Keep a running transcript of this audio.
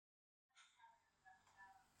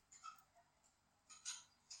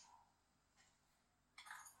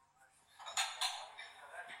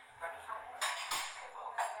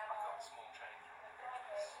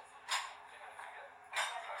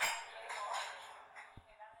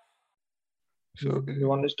So You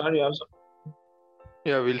want to start? You have some?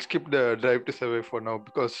 yeah, we'll skip the Drive to Survive for now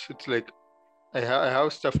because it's like I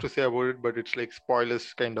have stuff to say about it, but it's like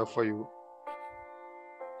spoilers kind of for you.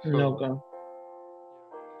 So Okay.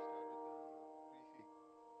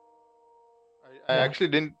 I Yeah. actually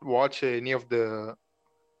didn't watch any of the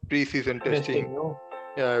pre-season testing. No?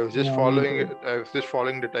 Yeah, I was just Yeah, me following too. it. I was just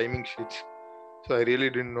following the timing sheets. So I really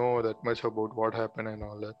didn't know that much about what happened and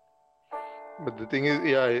all that. But the thing is,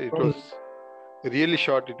 yeah, it was really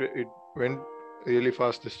short. It went really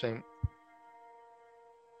fast this time.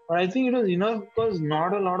 But I think it was enough because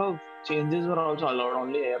not a lot of changes were also allowed.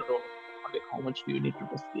 Only arrow. Like how much do you need to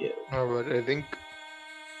test the arrow? But I think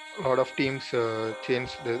a lot of teams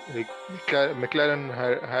changed. Like McLaren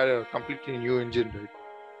had a completely new engine, right?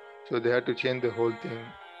 So they had to change the whole thing.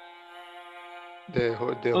 The So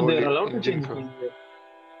whole they're allowed to engine. change the engine.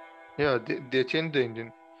 Yeah, they changed the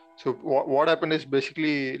engine. So what happened is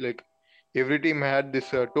basically like every team had this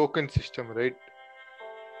token system, right?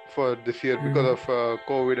 For this year because of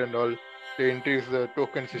COVID and all, they introduced the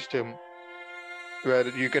token system where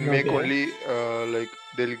you can make Okay. only like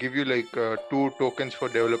they'll give you like 2 tokens for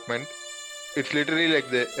development. It's literally like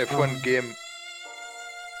the F1 game.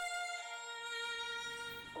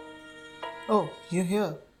 Oh, you're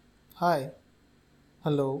here. Hi.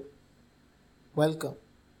 Hello. Welcome.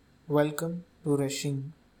 Welcome to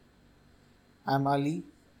Rushing. I'm Ali,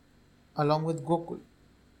 along with Gokul.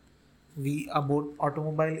 We are both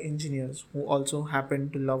automobile engineers who also happen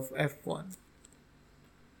to love F1.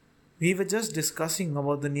 We were just discussing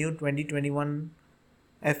about the new 2021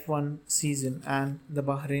 F1 season and the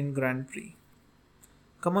Bahrain Grand Prix.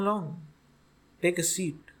 Come along, take a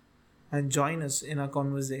seat, and join us in our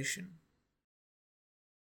conversation.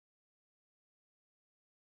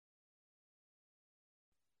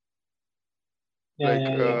 Yeah, Like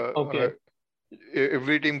yeah, yeah. Okay.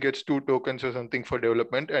 every team gets 2 tokens or something for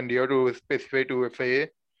development, and you have to specify to FIA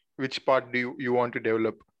which part do you want to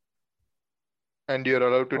develop, and you're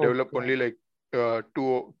allowed to develop Okay. only like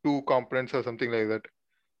two components or something like that.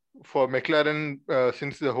 For McLaren,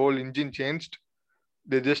 since the whole engine changed,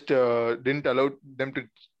 they just didn't allow them to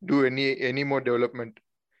do any more development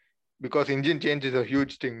because engine change is a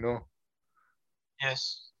huge thing, no?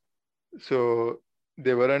 Yes. So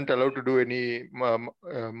they weren't allowed to do any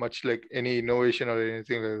much like any innovation or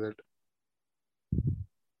anything like that.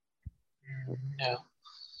 Yeah.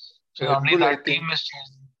 So Red only Bull, I that think, team is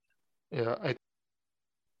changed. yeah, I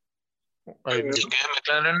Okay,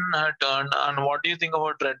 McLaren had turned. And what do you think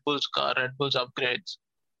about Red Bull's car? Red Bull's upgrades?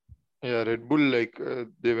 yeah, Red Bull like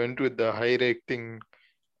they went with the high rake thing,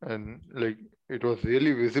 and like it was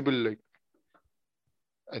really visible. Like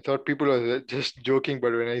I thought people were just joking,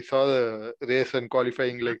 but when I saw the race and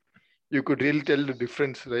qualifying, like you could really tell the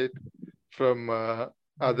difference, right, from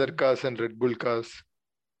other cars and Red Bull cars.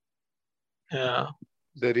 Yeah.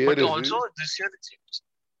 The rear But is also this year it seems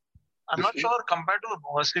I'm this not sure compared to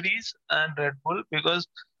Mercedes and Red Bull because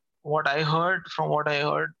what I heard from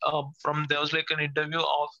there was like an interview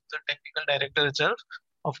of the technical director itself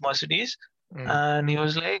of Mercedes, and he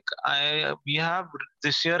was like, we have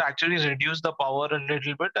this year actually reduced the power a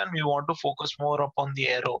little bit, and we want to focus more upon the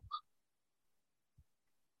aero.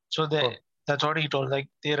 So that's what he told. Like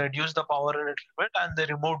they reduced the power a little bit, and they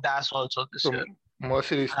removed DAS also this year.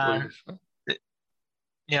 Mercedes told And this. Huh?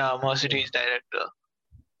 yeah, Mercedes director.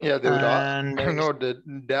 Yeah, they were. And No, the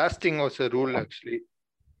dash thing was a rule actually.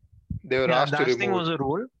 They were yeah, asked to that thing remove was a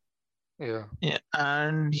rule. it. Yeah,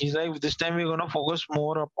 and he's like, this time we're gonna focus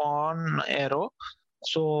more upon aero,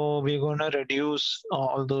 so we're gonna reduce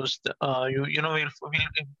all those. We'll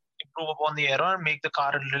improve upon the aero and make the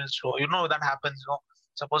car a little slow. You know that happens. You know,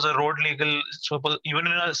 suppose a road legal, suppose even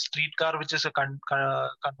in a street car which is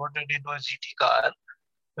converted into a GT car,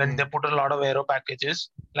 when they put a lot of aero packages,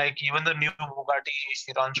 like even the new Bugatti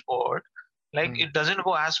Chiron Sport, like it doesn't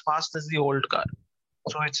go as fast as the old car.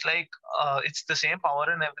 So it's like it's the same power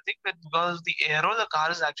and everything, but because the aero, the car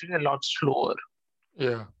is actually a lot slower.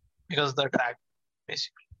 Yeah. Because the track,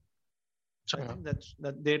 basically. So I think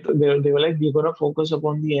that they were like, we're gonna focus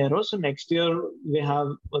upon the aero. So next year they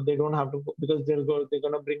don't have to, because they're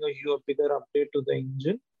gonna bring a bigger update to the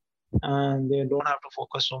engine, and they don't have to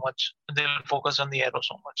focus so much. They'll focus on the aero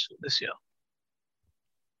so much this year.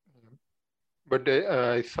 But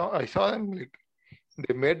I saw them like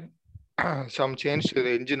they made some change to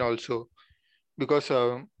the engine also because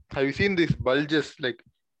have you seen these bulges like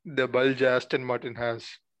the bulge Aston Martin has?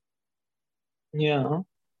 Yeah.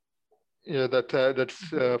 Yeah, that's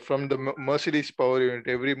from the Mercedes power unit.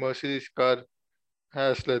 Every Mercedes car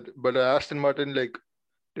has that, but Aston Martin like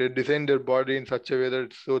they designed their body in such a way that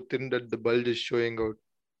it's so thin that the bulge is showing out.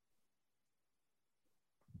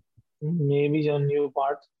 Maybe a new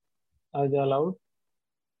parts are they allowed?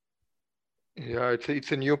 Yeah,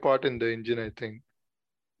 it's a new part in the engine, I think.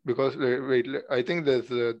 Because I think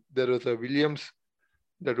there was a Williams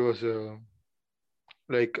that was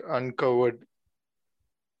like uncovered.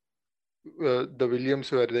 The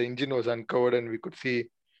Williams where the engine was uncovered and we could see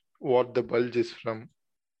what the bulge is from.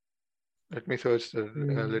 Let me search that.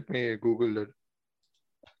 Let me Google that.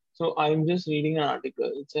 So I'm just reading an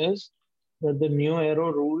article. It says that the new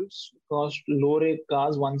aero rules cost low rate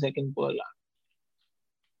cars 1 second per lap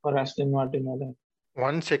for Aston Martin alone.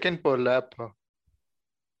 1 second per lap. Huh?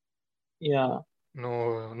 Yeah.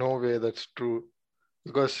 No way that's true.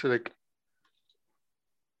 Because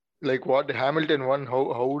like what Hamilton won,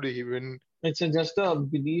 how would he win? It's just a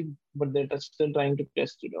belief, but they're still trying to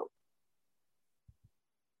test it out.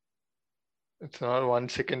 It's not 1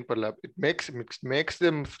 second per lap. It makes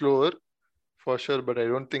them slower for sure, but I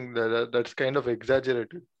don't think that's kind of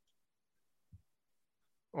exaggerated.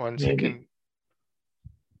 1 Maybe. second.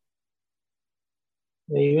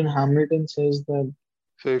 Even Hamilton says that.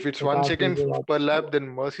 So if it's 1 second per lap, then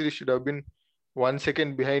Mercedes should have been 1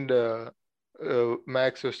 second behind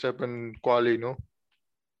Max Verstappen quali, no?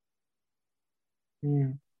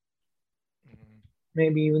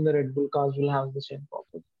 Maybe even the Red Bull cars will have the same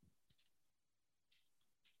problem.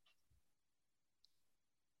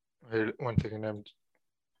 Wait, 1 second,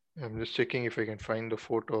 I'm just checking if I can find the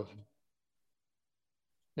photos.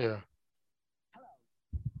 Yeah.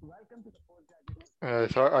 I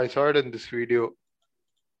saw it in this video.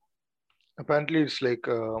 Apparently, it's like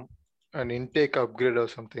an intake upgrade or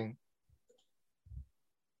something.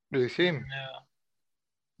 Do you see him?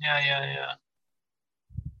 Yeah.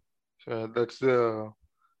 So that's the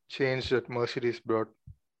change that Mercedes brought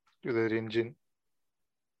to their engine.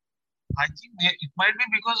 I think it might be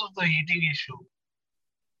because of the heating issue.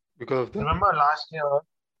 Because of the remember last year?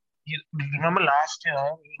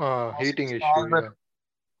 heating issue.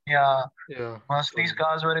 Yeah. Yeah. Mercedes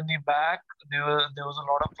cars were in the back. There was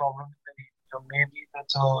a lot of problems in the heat. So maybe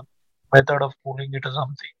that's a method of cooling it or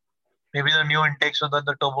something. Maybe the new intake so that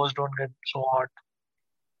the turbos don't get so hot.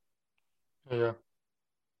 Yeah.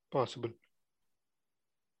 Possible.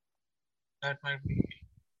 That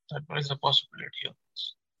is a possibility of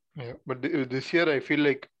this. Yeah, but this year I feel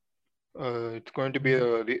like it's going to be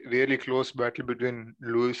a really close battle between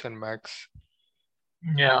Lewis and Max.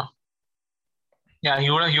 Yeah, he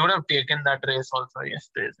would have taken that race also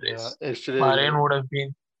yesterday's race. Yesterday, Bahrain would have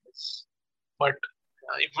been, but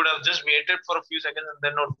he would have just waited for a few seconds and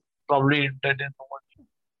then probably did it so much.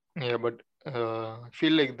 Yeah, but I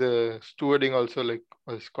feel like the stewarding also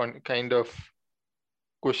was kind of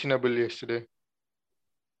questionable yesterday.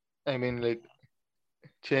 I mean, like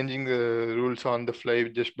changing the rules on the fly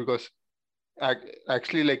just because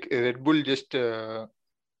actually like Red Bull just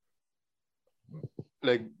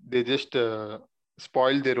like they just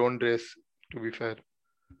spoiled their own race, to be fair.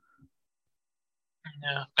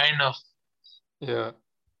 Yeah, kind of. Yeah,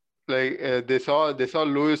 like they saw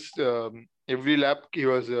Lewis every lap he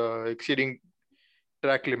was exceeding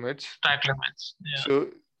track limits. Yeah.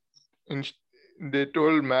 So they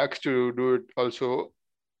told Max to do it also.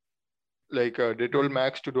 Like they told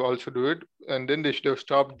Max to also do it, and then they should have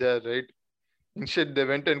stopped there, right? Instead, they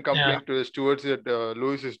went and complained to the stewards that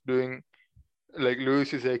Lewis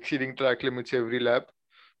is exceeding track limits every lap.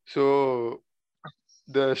 So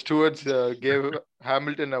the stewards gave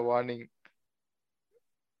Hamilton a warning,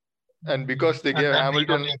 and because they gave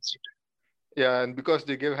Hamilton,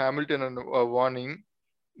 a warning,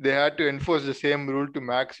 they had to enforce the same rule to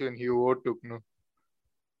Max when he overtook. No.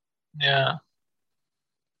 Yeah.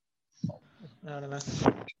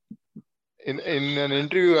 In an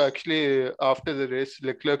interview, actually, after the race,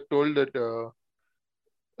 Leclerc told that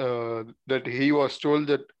that he was told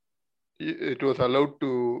that it was allowed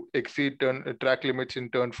to exceed track limits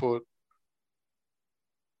in turn 4.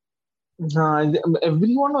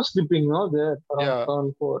 Everyone was slipping, no, there around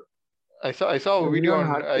turn 4. I saw a video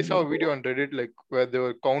on Reddit like where they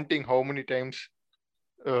were counting how many times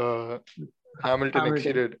Hamilton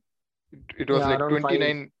exceeded. It was like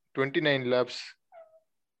 29 laps.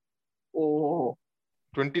 Oh.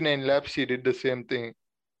 29 laps he did the same thing.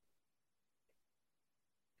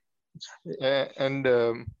 And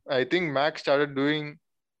I think Max started doing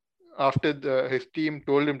after his team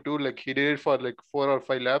told him to, like he did it for like 4 or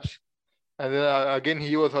 5 laps, and then again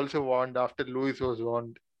he was also warned after Lewis was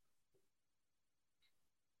warned.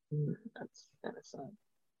 That's kind of sad.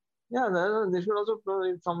 Yeah, they should also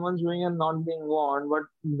prove if someone's doing and not being warned, but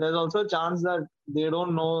there's also a chance that they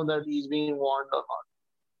don't know that he's being warned or not.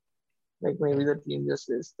 Like maybe the team just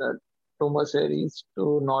says that Thomas Series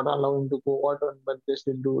to not allow him to go out, but they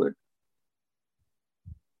still do it.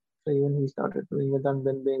 So even he started doing it, and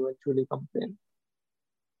then they eventually complained.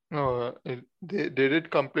 No, they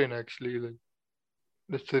did complain actually. Like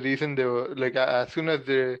that's the reason they were like as soon as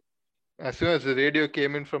the radio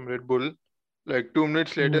came in from Red Bull, like 2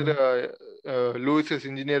 minutes later, Lewis's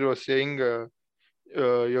engineer was saying,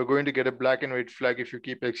 "You're going to get a black and white flag if you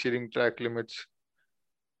keep exceeding track limits.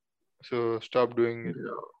 So stop doing it."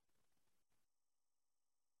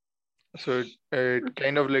 So it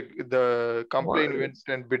kind of like the complaint went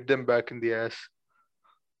and bit them back in the ass.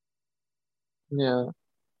 Yeah,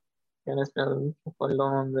 Canisters fell down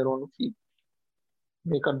on their own feet.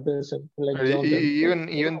 They cut their legs out.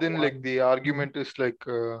 Even then, like the argument is like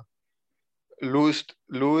Lewis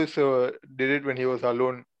did it when he was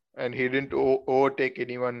alone, and he didn't overtake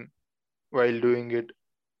anyone while doing it.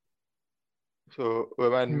 So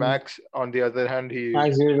when Max, on the other hand,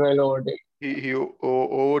 Max did while overtake. he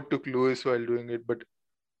overtook Lewis while doing it. But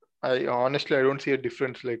I honestly don't see a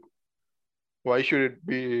difference. Like, why should it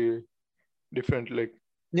be different? Like,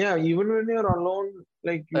 yeah, even when you're alone,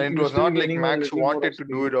 like and it was not like Max wanted to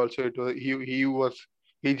do it. Also, it was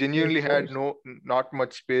he genuinely had not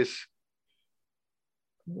much space.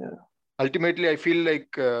 Yeah. Ultimately, I feel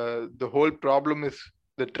like the whole problem is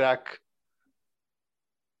the track.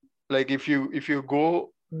 Like if you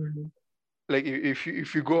go like if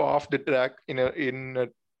you go off the track in a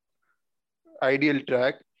ideal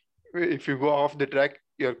track, if you go off the track,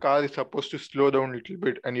 your car is supposed to slow down a little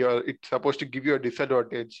bit, and it's supposed to give you a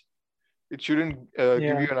disadvantage. It shouldn't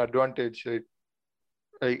give you an advantage. Right?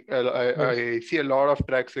 I see a lot of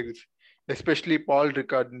tracks like this, especially Paul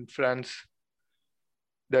Ricard in France.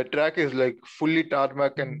 The track is like fully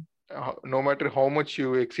tarmac, and no matter how much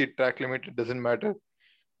you exceed track limit, it doesn't matter.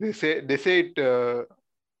 They say it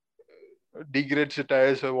degrades the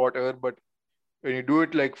tires or whatever, but when you do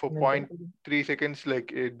it like for 0.3 seconds,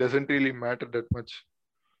 like it doesn't really matter that much.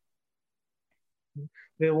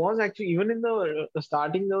 There was actually, even in the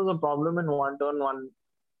starting, there was a problem in one turn one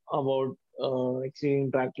about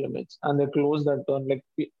exceeding track limits, and they closed that turn.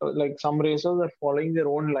 Like some racers are following their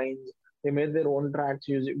own lines. They made their own tracks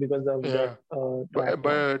using because of that.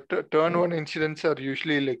 But turn one incidents are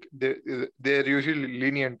usually like they're usually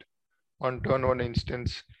lenient on turn one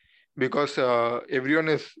instance because everyone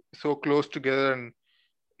is so close together, and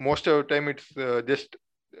most of the time it's just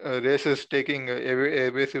racers taking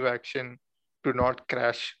evasive action to not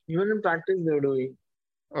crash. Even in practice, they're doing.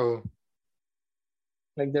 Oh.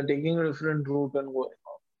 Like they're taking a different route and going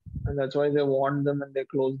off. And that's why they warned them and they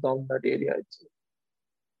closed down that area itself.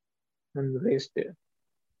 And raced there.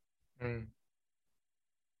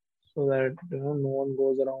 So that no one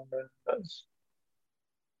goes around and does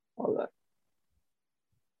all that.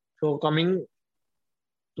 So coming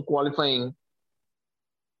to qualifying,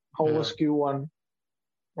 how was Q1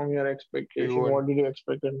 from your expectation? Q1. What did you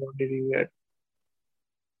expect and what did you get?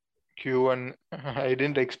 Q1, I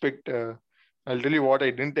didn't expect. I'll tell you what I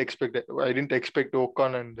didn't expect. I didn't expect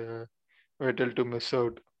Ocon and Vettel to miss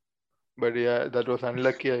out. But yeah, that was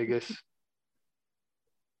unlucky, I guess.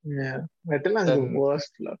 Yeah, Vettel has the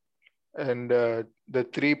worst luck. And the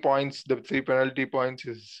 3 points, the 3 penalty points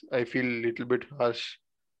is, I feel, a little bit harsh.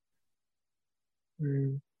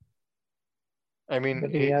 I mean,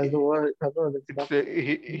 he has the worst.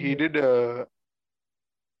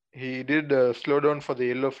 He did slow down for the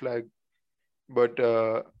yellow flag, but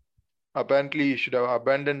apparently he should have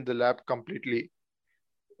abandoned the lap completely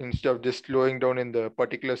instead of just slowing down in the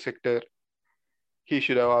particular sector. He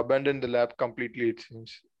should have abandoned the lap completely, it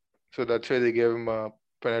seems. So that's why they gave him a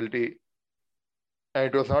penalty. And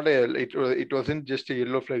it was not it wasn't just a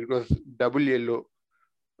yellow flag, it was double yellow.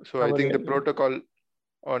 So I think the protocol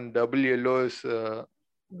on double yellow is to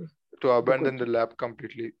abandon the lap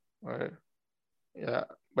completely. Yeah,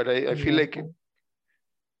 but I feel like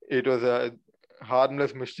it was a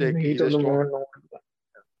harmless mistake. He just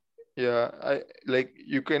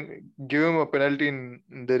you can give him a penalty in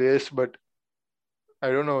the race, but I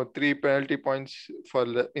don't know, 3 penalty points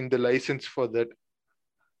in the license for that.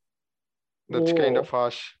 That's kind of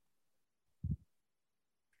harsh.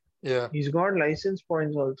 Yeah. He's got license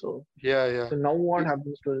points also. Yeah. So now what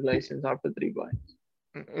happens to his license after 3 points?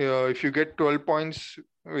 If you get 12 points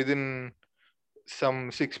within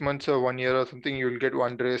some 6 months or 1 year or something, you'll get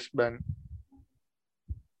 1 race ban.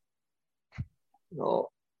 No.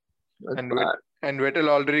 And Vettel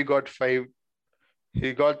already got 5.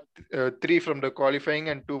 He got 3 from the qualifying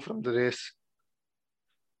and 2 from the race.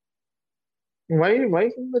 Why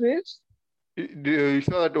from the race? You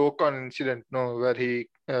saw that Ocon incident, no, where he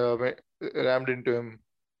rammed into him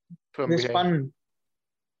from behind. Spun.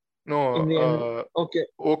 No, okay.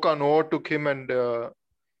 Ocon overtook him and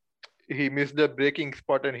missed the braking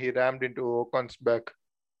spot and he rammed into Ocon's back.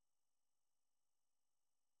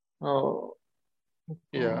 Oh.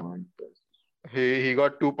 Yeah. God. He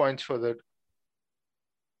got 2 points for that.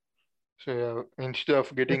 So yeah, instead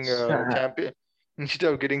of getting That's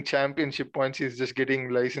sad. championship points, he's just getting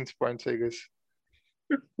license points, I guess.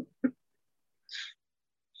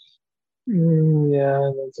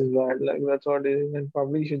 Yeah, that's bad. Like that's what it is, and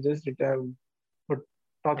probably should just retire. But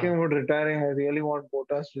talking Uh, about retiring, I really want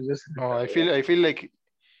Bottas to just no, retire. I feel like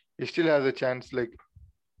he still has a chance. Like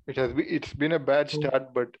it's been a bad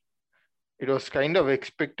start, but it was kind of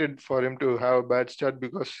expected for him to have a bad start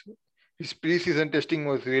because his preseason testing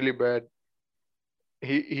was really bad.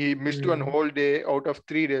 He missed one whole day out of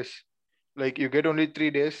 3 days. Like you get only 3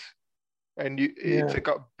 days, and it's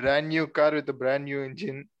Yeah. a brand new car with a brand new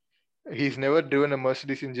engine. He's never driven a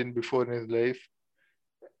Mercedes engine before in his life,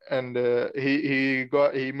 and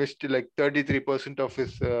he missed like 33% of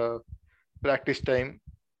his practice time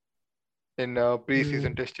in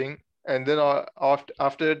preseason testing, and then after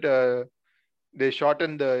that they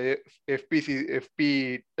shortened the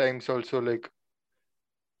FP times also, like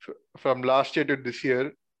from last year to this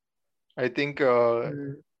year. I think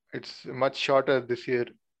it's much shorter this year,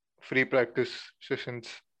 free practice sessions.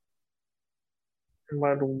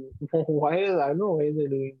 But why? I don't know why they're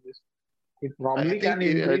doing this. It probably can I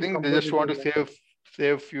increase think they just want to competitiveness.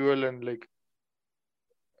 save fuel, and like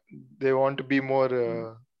they want to be more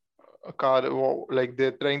a car, like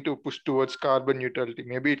they're trying to push towards carbon neutrality.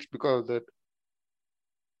 Maybe it's because of that.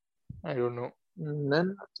 I don't know.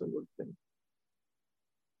 Then that's a good thing.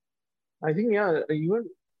 I think yeah, even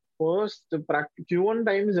first the practice Q1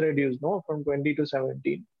 time is reduced, no, from 20 to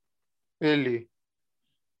 17. Really?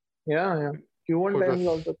 Yeah. Oh, Q1 it time is was.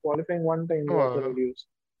 also qualifying one time is Oh, also reduced.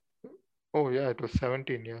 oh yeah, it was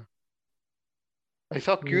 17. Yeah, I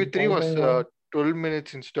saw Q3 was Qualifying one. 12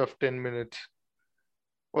 minutes instead of 10 minutes.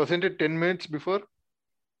 Wasn't it 10 minutes before?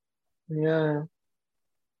 Yeah.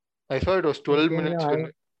 I saw it was I 12 think minutes yeah.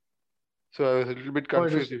 when. So I was a little bit Oh, it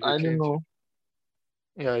confused was. if they I didn't changed. know.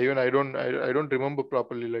 Yeah, even I don't remember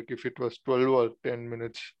properly, like if it was 12 or 10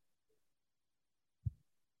 minutes.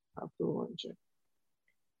 Have to go and check.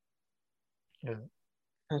 Yeah.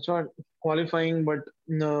 That's what qualifying, but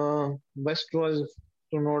West was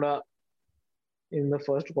Tsunoda in the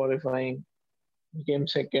first qualifying. He came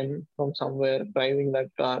second from somewhere driving that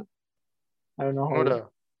car. I don't know how. Noda,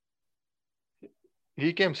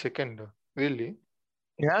 he came second. Really?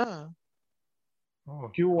 Yeah.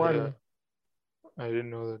 Oh, yeah. Q1. I didn't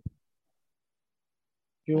know that.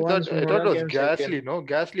 Q1 I thought it Tsunoda was came second. Gasly. No,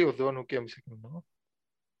 Gasly was the one who came second. No.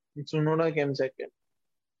 Tsunoda came second.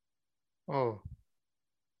 Oh,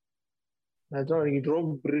 That's all. He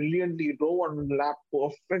drove brilliantly. He drove one lap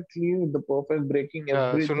perfectly with the perfect braking, yeah.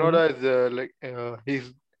 everything. Sonoda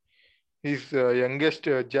is he's the youngest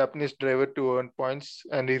Japanese driver to earn points,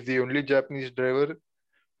 and he's the only Japanese driver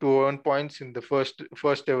to earn points in the first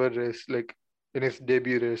ever race, like in his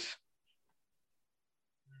debut race.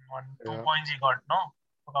 Two Yeah, points he got, no?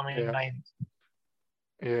 For coming yeah, ninth.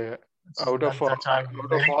 yeah. That's Out of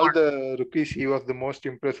very all good. the rookies, he was the most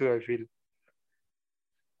impressive, I feel.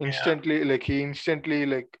 Yeah. He instantly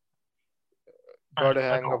like got a Felt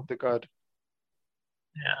at hang of home. the car.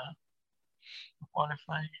 Yeah.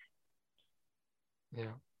 Qualifying.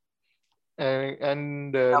 Yeah,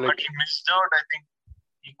 and Yeah, but like he missed out. I think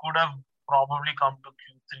he could have probably come to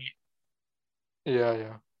Q3.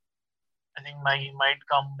 yeah. I think he might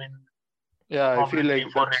come in Yeah, I feel probably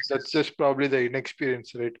like 3-4 that's races. just probably the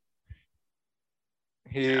inexperience, right?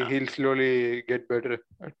 Yeah. He'll slowly get better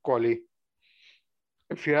at quali.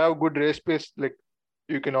 If you have good race pace, like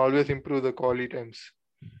you can always improve the quali times.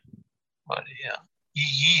 But yeah.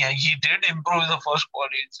 He did improve the first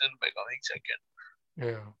quality itself by coming second.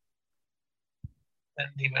 Yeah. Then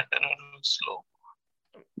he went a little slow.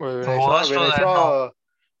 Well, Worst was that now.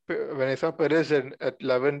 when I saw Perez at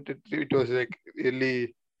 11, it was like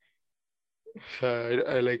really.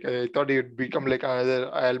 I thought he would become like another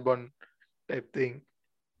Albon type thing.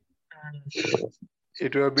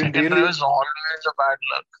 It would have been Second drive really. is always a bad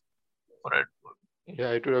luck for Red Bull.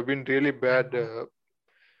 Yeah, it would have been really bad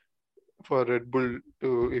for Red Bull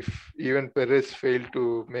to if even Perez failed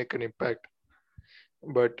to make an impact.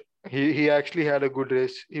 But he actually had a good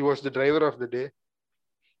race. He was the driver of the day.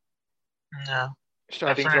 Yeah,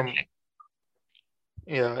 Starting definitely.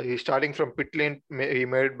 he's starting from pit lane. He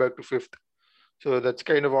made it back to fifth. So that's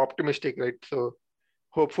kind of optimistic, right? So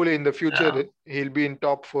hopefully in the future he'll be in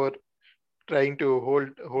top four, trying to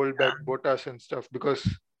hold back Bottas and stuff, because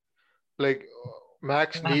like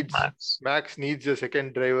Max needs a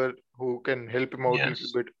second driver who can help him out a little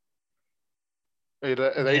bit. Right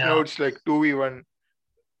now Yeah. it's like 2v1.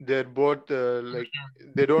 They're both like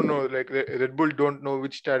they don't know, like Red Bull don't know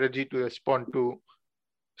which strategy to respond to.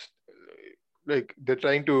 Like they're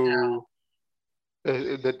trying I still,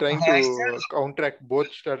 to counteract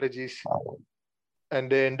both strategies,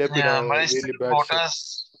 and they end up in yeah, but a I really still bad set.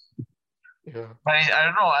 Bottas. Yeah, But I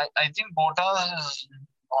don't know. I think Bottas is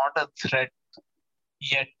not a threat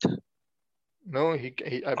yet no,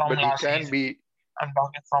 from but he last can season. be. I'm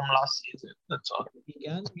talking from last season. That's all. He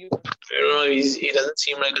can give. I don't know. He doesn't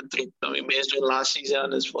seem like a threat to me based on last season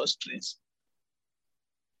and his first race.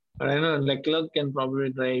 But I know Leclerc can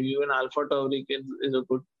probably drive. Even Alpha Tauri is a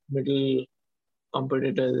good middle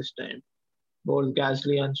competitor this time. Both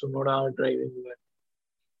Gasly and Tsunoda are driving well,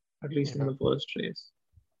 at least in Yeah. the first race.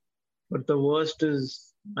 But the worst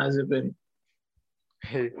is Mazepin.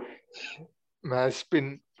 Hey,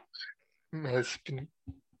 Mazepin, Mazepin.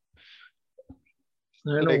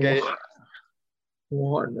 I Like know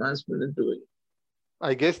what Mazepin is doing.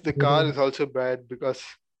 I guess the car is also bad because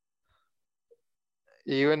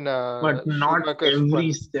even But not Schumacher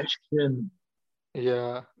every spun. session.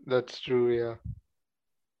 Yeah, that's true. Yeah,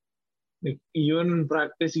 Like even in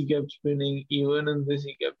practice, he kept spinning. Even in this,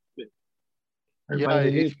 he kept spinning. And yeah, he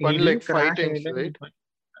finally, he spun like didn't five crash times, anytime. right?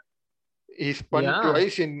 He spun Yeah,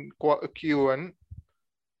 twice in Q1,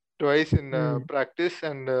 twice in mm, practice,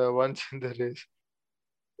 and once in the race.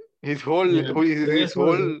 His whole yeah. his Race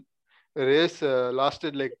was, whole race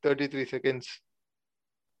lasted like 33 seconds.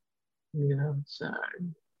 yeah,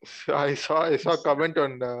 sad. So I saw a comment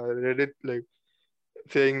on Reddit like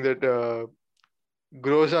saying that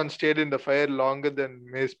Grosjean stayed in the fire longer than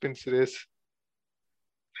Mazepin's race.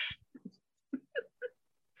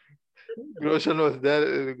 Grosjean was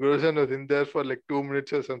there. Grosjean was in there for like 2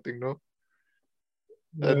 minutes or something, no?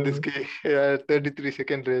 And this Yeah. guy had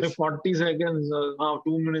 33-second Like race. 40 seconds or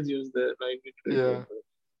 2 minutes he was there. Like Yeah,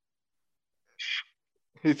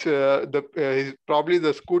 literally. he's probably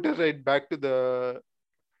the scooter ride back to the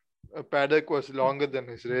paddock was longer than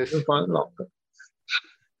his race. Far longer.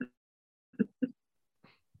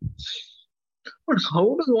 But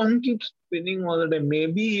how does one keep spinning all the time?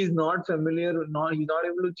 Maybe he's not familiar, he's not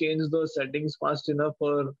able to change those settings fast enough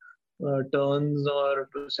for turns or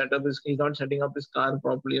to set up he's not setting up his car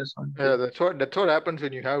properly or Yeah, something. that's what happens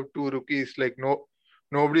when you have two rookies. Like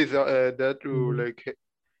nobody's there to Mm-hmm. like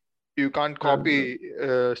you can't Absolutely.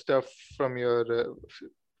 copy stuff from your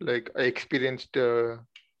like experienced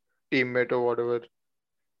teammate or whatever.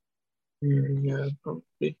 Yeah,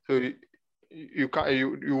 probably. So you can't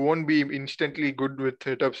you won't be instantly good with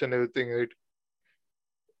setups and everything, right?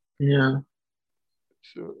 Yeah.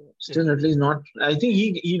 So yeah. Still, at least not. I think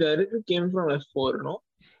he directly came from F4, no?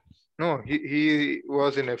 No, he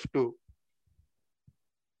was in F2.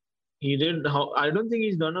 He did. How I don't think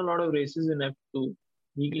he's done a lot of races in F2.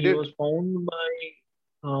 He He did. was found by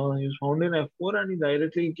he was found in F4 and he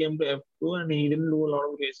directly came to F2 and he didn't do a lot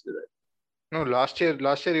of races there. No, last year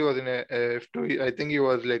he was in a F2. I think he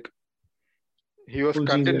was Full season,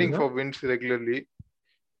 contending no? for wins regularly,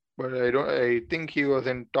 but I think he was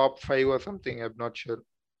in top 5 or something. I'm not sure.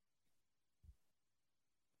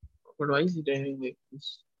 But why is he driving like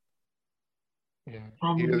this? Yeah,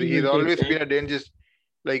 Probably he's will take always time. been a dangerous.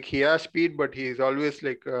 Like he has speed, but he's always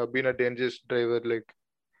like been a dangerous driver. Like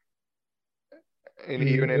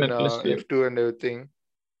even in Recklessly. F2 and everything,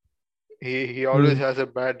 he always Mm. has a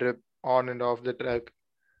bad rep on and off the track.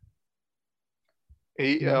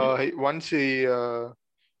 Yeah. Once he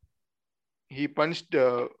punched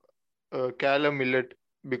Callum Millett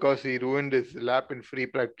because he ruined his lap in free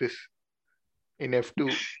practice in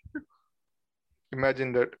F2.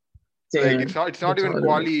 Imagine that. Like Damn. it's not That's even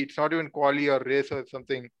horrible. quali or race or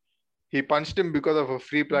something. He punched him because of a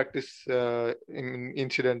free practice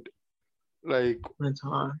incident. Like That's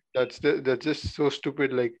hard. that's just so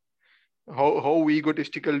stupid. Like how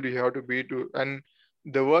egotistical do you have to be to? And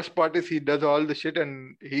the worst part is he does all the shit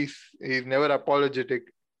and he's never apologetic.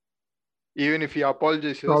 Even if he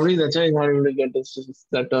apologizes, Probably that's why he's not able to get this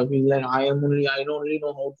setup. He's like, I don't really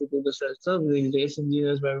know how to do this stuff. These race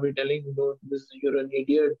engineers might be telling him, don't this, you're an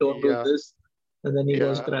idiot, don't do yeah, this. And then he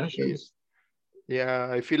goes yeah, crashes. yeah.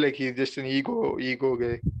 I feel like he's just an ego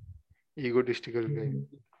guy, egotistical guy. Mhm.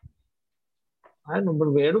 I don't know,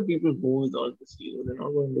 but where do people go with all this ego? They're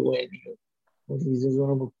not going to go anywhere. Or he's just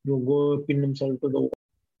going to go pin himself to the wall.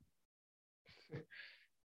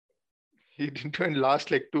 He didn't even last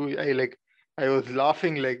like two. I was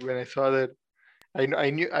laughing like when I saw that. I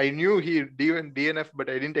knew he even DNF, but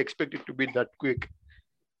I didn't expect it to be that quick.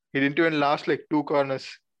 He didn't even last like two corners.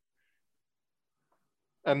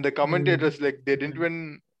 And the Mm. commentators like they didn't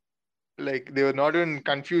even like they were not even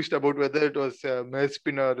confused about whether it was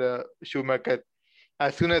Mazepin or Schumacher.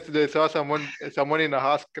 As soon as they saw someone in a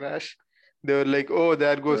Haas crash, they were like, "Oh,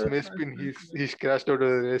 there goes Mazepin. He's crashed out of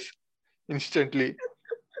the race instantly."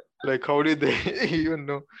 Like, how did they even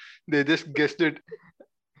know? They just guessed it.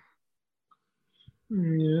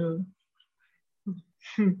 Yeah.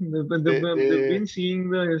 They've They been seeing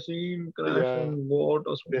the same crash yeah, on boat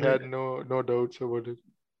or they something. had no doubts about it.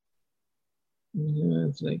 Yeah,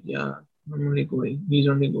 it's like, yeah, I'm only going. He's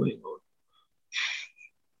only going out.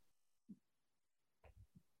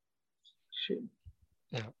 Shit.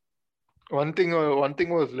 Yeah. One thing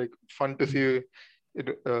was like fun to see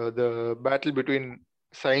it, the battle between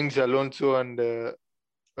Sainz, Alonso, and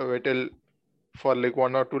Vettel for like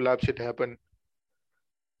 1 or 2 laps. It happened.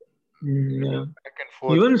 Yeah. Back and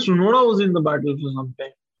forth. Even Tsunoda was in the battle for some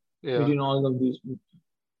time Yeah, between all of these people.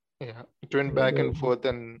 yeah. It went back and forth,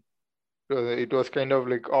 and it was kind of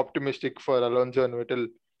like optimistic for Alonso and Vettel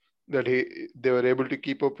that they were able to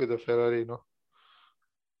keep up with the Ferrari, you know.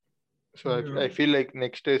 So I feel like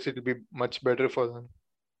next race it'll be much better for them.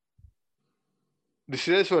 This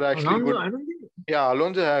race were actually Alonso, good. I don't think. Yeah,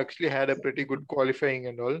 Alonso actually had a pretty good qualifying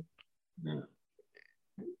and all. Yeah.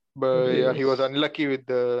 But But yeah, he was yes. unlucky with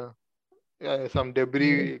the some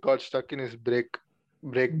debris got stuck in his brake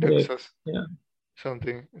ducts or Yeah.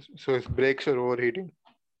 something. So his brakes are overheating.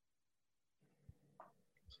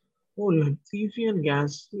 Oh, Latifi and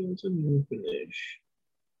Gasly also didn't finish.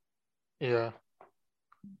 Yeah.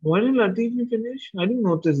 Why did Latifi finish? I didn't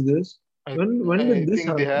notice this. When I did this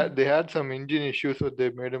think happen? they had some engine issues, so they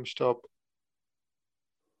made him stop.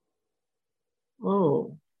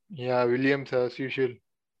 Oh. Yeah, Williams as usual.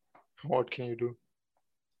 What can you do?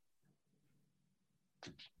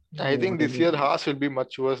 I think this year Haas will be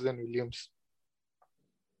much worse than Williams.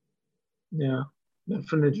 Yeah,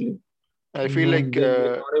 definitely. I feel like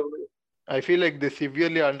they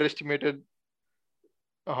severely underestimated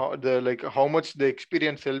how much the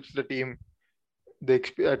experience helps the team.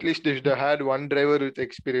 At least if they had one driver with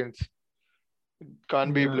experience,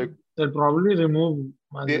 can't be like they'll probably remove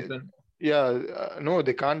they, Mazepin. no,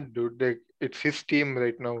 they can't do. It's his team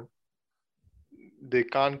right now. They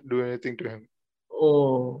can't do anything to him.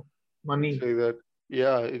 Oh, money. It's like that.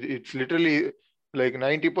 Yeah, it's literally like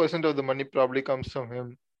 90% of the money probably comes from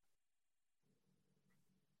him.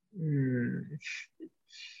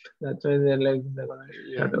 That's why they're gonna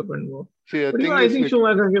shut up and go. See, the But thing I is think like,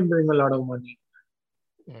 Schumacher can bring a lot of money.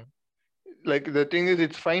 yeah. Like the thing is,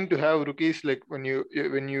 it's fine to have rookies. Like when you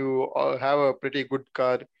have a pretty good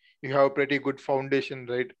car, you have a pretty good foundation,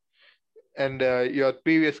 right? And your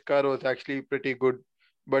previous car was actually pretty good,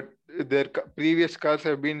 but their previous cars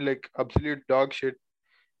have been like absolute dog shit.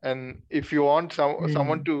 And if you want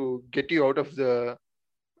someone to get you out of the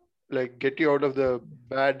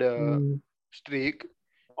bad streak,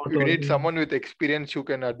 you need someone with experience who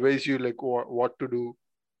can advise you like what to do,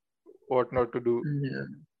 what not to do. Yeah.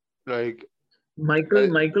 Like Michael's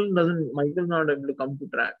not able to come to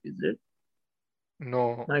track, is it?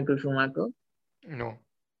 no, Michael Schumacher? no,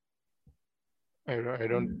 I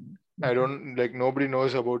don't like, nobody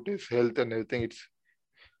knows about his health and everything. It's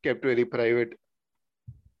kept very private.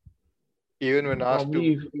 Even when asked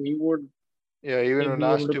Probably to, if he would even when be able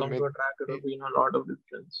asked to to come to make, a track, it would be a lot of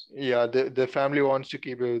difference. yeah, the family wants to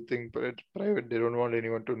keep everything private. They don't want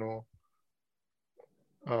anyone to know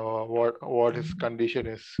what his condition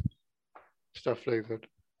is, stuff like that.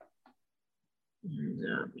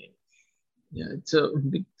 Yeah, it's a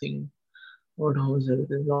big thing. What house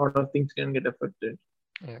is a lot of things can get affected.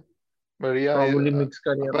 Yeah, but yeah, Probably mixed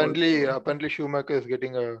career. apparently Schumacher is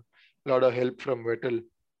getting a lot of help from Vettel.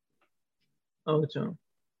 Oh,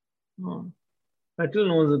 Vettel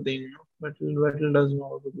knows the thing. Vettel does know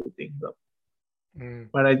how to do things up.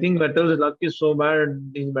 But I think Vettel's luck is so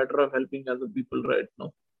bad, he's better off helping other people right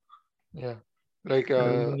now. Yeah, like I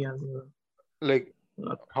don't think he has like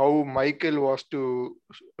luck. how Michael was to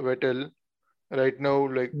Vettel, right now,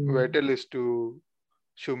 like Vettel is to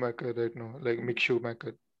Schumacher right now, like Mick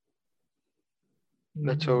Schumacher.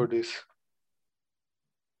 That's how it is.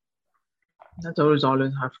 That's how it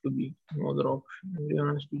always have to be. No other option.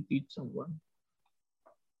 Everyone has to teach someone.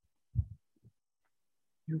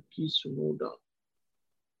 Yuki Tsunoda.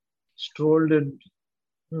 Stroll did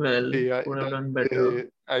well. Yeah, Could have done better.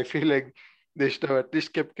 I feel like they should have at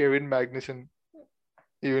least kept Kevin Magnussen,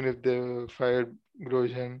 even if they fired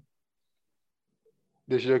Grosjean.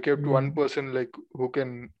 They should have kept one person like who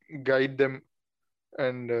can guide them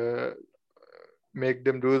and make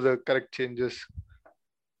them do the correct changes.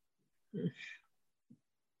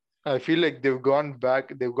 I feel like they've gone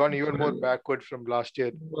back. They've gone even more backward from last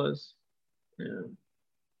year. Was, yeah.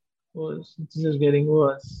 Worse. It's just getting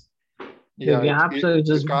worse. The Yeah, gaps are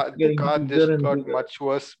just the getting car bigger just and got bigger. much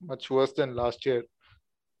worse than last year.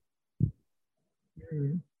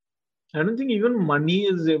 Hmm. I don't think even money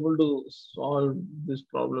is able to solve this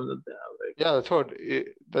problem that they have right Yeah, that's what.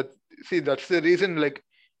 That's the reason, like,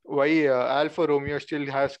 why Alfa Romeo still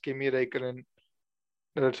has Kimi Raikkonen.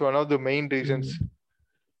 That's one of the main now. reasons.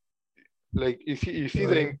 Like, you see the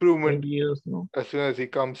Right. improvement 20 years now. as soon as he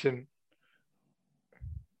comes in.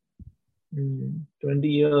 20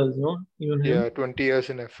 years, no? Even him? Yeah, 20 years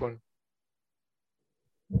in F1.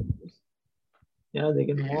 Yeah, they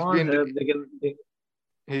can He's all been help.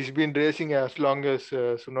 he's been racing as long as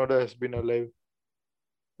Tsunoda has been alive.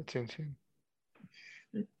 That's insane.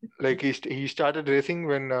 Like he started racing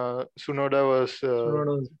when Tsunoda was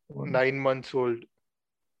Sonoda's born. 9 months old.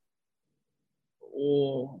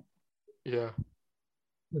 Oh, Yeah,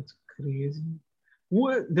 that's crazy.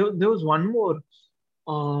 There was one more.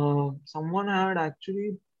 Someone had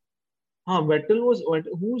actually. Vettel was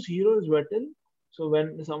whose hero is Vettel? So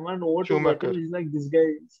when someone overtook Vettel, Schumacher. he's like, this guy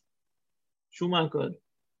is Schumacher.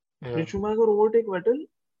 Yeah, Did Schumacher overtake Vettel?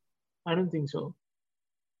 I don't think so.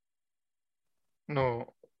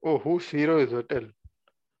 no. Oh, whose hero is Vettel?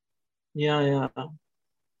 Yeah, yeah.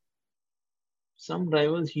 Some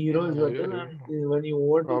driver's hero is Yeah, I Vettel, don't and know. when you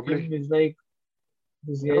overtake him, Probably. he's like,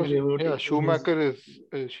 this guy is Yeah, overtaking his. Schumacher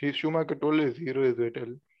is Schumacher told his hero is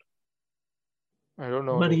Vettel. I don't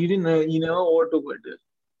know. But Like, he didn't. He never overtook Vettel.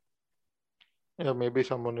 yeah, maybe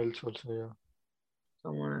someone else also. Yeah,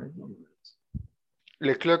 Someone else.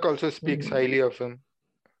 Leclerc also speaks Hmm. highly of him.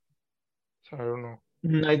 So I don't know.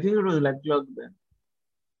 I think it was Leclerc then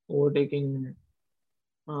overtaking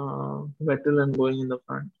Vettel and going in the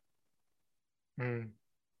front. Hmm.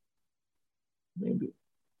 Maybe,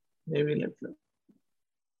 maybe Leclerc.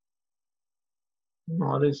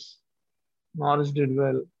 Norris, Norris did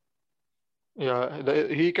well. Yeah,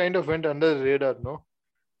 he kind of went under the radar. No,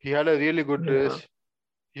 he had a really good Yeah, race.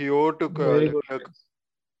 He overtook very good Leclerc. race.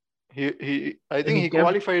 I And think he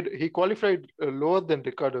kept. he qualified lower than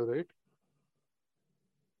Ricardo, right?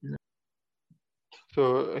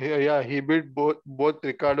 So yeah, he beat both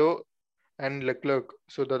Ricardo and Leclerc.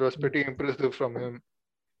 So that was pretty impressive from him.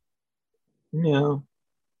 Yeah,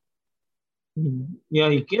 yeah,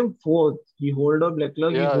 he came fourth. He hold up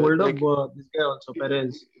Leclerc. He Yeah, hold up like this guy also,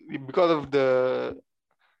 Perez. because of the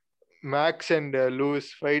Max and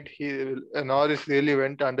Lewis fight, Norris really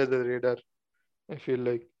went under the radar. I feel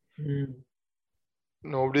like Mm.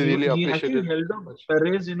 nobody really He actually appreciated held up much.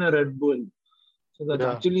 Perez in a Red Bull. So that's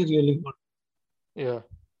Yeah, actually really good yeah,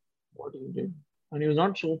 what he did. And he was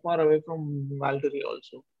not so far away from Valtteri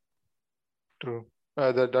also. true.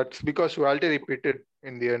 That's because Valtteri pitted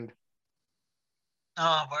in the end.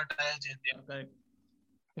 But yeah, correct.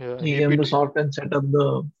 Yeah, He he came to pit. soft and set up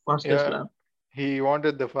the fastest Yeah, lap. he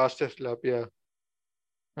wanted the fastest lap. Yeah,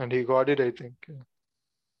 and he got it. I think.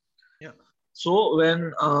 Yeah. So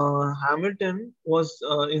when Hamilton was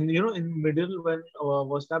in middle when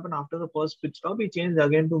Verstappen after the first pit stop he changed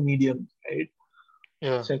again to medium, right?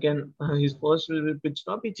 Yeah, Second his first pit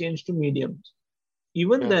stop he changed to mediums.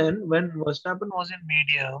 Even yeah. then, when Verstappen was in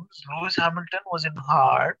mediums, Lewis Hamilton was in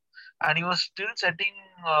hard, and he was still setting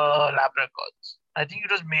lap records. I think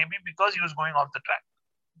it was maybe because he was going off the track.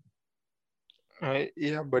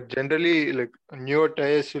 Yeah, but generally, like newer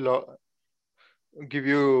tires will give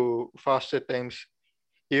you faster times,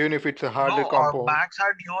 even if it's a harder No, compound. Max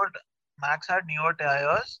had newer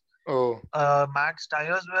tires. Oh, Max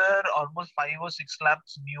tires were almost 5 or 6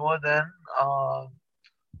 laps newer than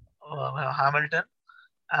Hamilton,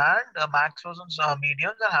 and Max was on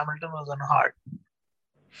mediums and Hamilton was on hard.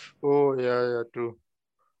 oh, yeah, yeah, true.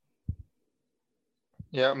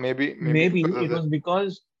 Yeah, maybe Maybe because of it that. was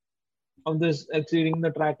because of this exceeding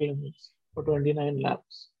the track limits for 29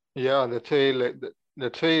 laps. Yeah, that's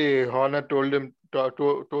why Horner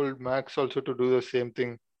told Max also to do the same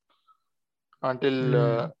thing until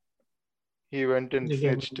Mm. he went and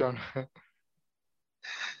Again. snitched on.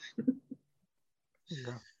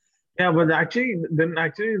 Yeah, Yeah, but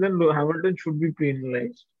then Hamilton should be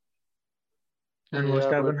penalized and yeah, but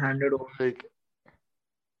Verstappen handed over. like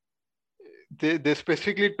they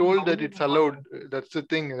specifically Because told how that do you it's know what allowed. happened? That's the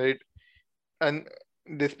thing, right? And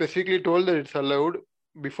they specifically told that it's allowed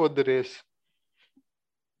before the race.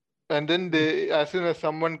 And then as soon as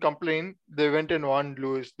someone complained, they went and warned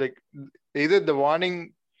Lewis. Like either the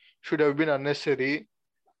warning should have been unnecessary,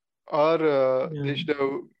 or Yeah, they should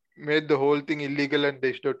have made the whole thing illegal and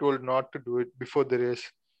they should have told not to do it before the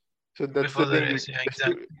race. So that's the before the thing. Like race. Yeah,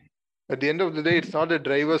 exactly. at the end of the day, it's not the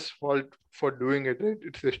driver's fault for doing it. Right?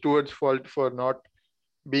 It's the steward's fault for not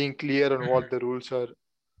being clear on what the rules are.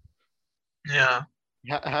 Yeah,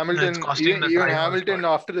 it's Hamilton, costing the even drivers. Hamilton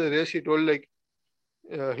after the race, he told like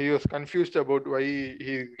he was confused about why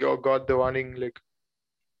he got the warning. Like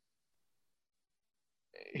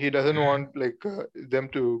he doesn't want like them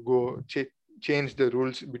to go change the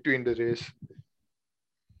rules between the race.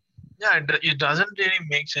 Yeah, it doesn't really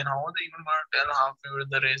make sense. How are they even going to tell halfway with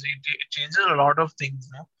the race? It changes a lot of things,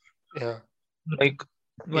 no? Yeah. Like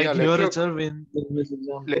Yeah, here itself in this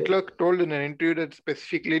example. Leclerc told in an interview that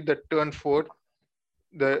specifically that turn 4,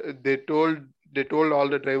 they told all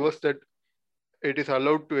the drivers that it is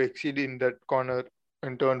allowed to exceed in that corner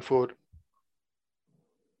in turn 4.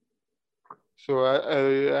 So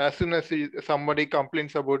as soon as somebody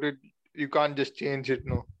complains about it, you can't just change it,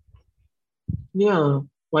 no. Yeah,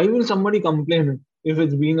 why will somebody complain if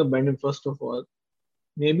it's being abandoned? First of all,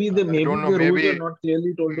 maybe the don't know, rules are not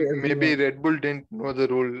clearly told to everyone. maybe Red Bull didn't know the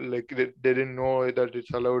rule, like they didn't know that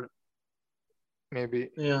it's allowed. Maybe.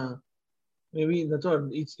 Yeah, maybe that's what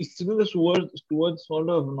it's towards sort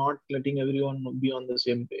of not letting everyone be on the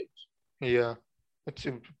same page. Yeah, it's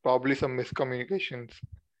probably some miscommunications,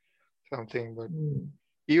 something. But Hmm.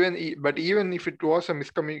 even if it was a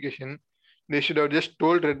miscommunication, they should have just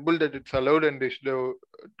told Red Bull that it's allowed, and they should have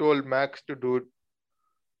told Max to do it.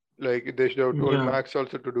 Like they should have told Yeah, Max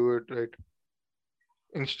also to do it, right?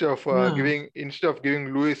 Instead of yeah,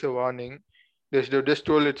 giving Lewis a warning, they should have just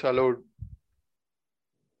told it's allowed.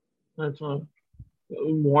 that's all.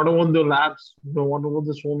 What about the laps? What about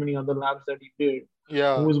the so many other laps that he did?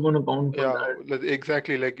 Yeah, Who is going to count for yeah, that?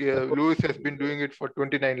 exactly. Like Lewis has been doing it for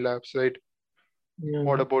 29 laps, right? Yeah,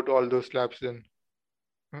 What about all those laps then?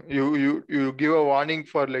 You give a warning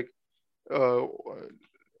for like uh,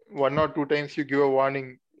 1 or 2 times. You give a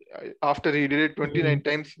warning. After he did it 29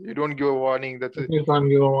 times, you don't give a warning. That's it. you can't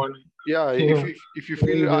give a warning. Yeah. Yeah. If you Then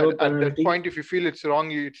feel give a at that penalty. point, if you feel it's wrong,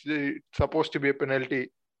 it's supposed to be a penalty.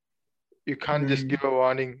 You can't just give a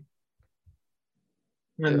warning.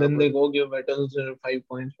 And Yeah, then they go give Vettel a 5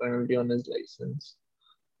 points penalty on his license.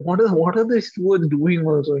 What are the stewards doing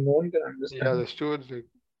also? No one can yeah, understand. the stewards. Like,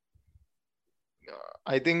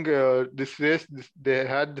 I think this race, they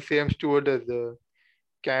had the same steward as the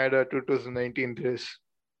Canada 2019 race.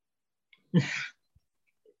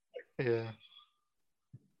 Yeah.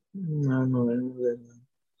 No,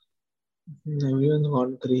 everyone's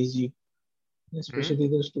gone crazy, especially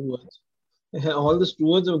the stewards. All the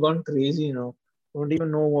stewards have gone crazy now. Don't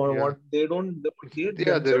even know what they don't. They Yeah,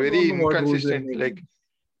 they're themselves don't very know what rules they're inconsistent. making. Like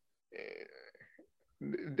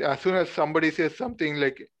as soon as somebody says something,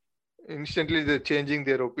 like instantly they're changing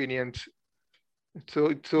their opinions.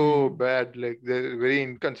 It's so bad. Like they're very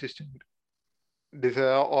inconsistent. This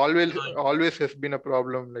always has been a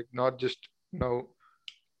problem. Like not just now.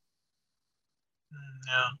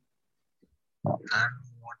 Yeah. And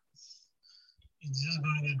what? It's just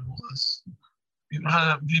going to get worse.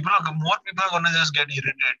 More people are going to just get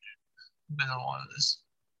irritated because of all this.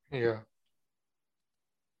 Yeah.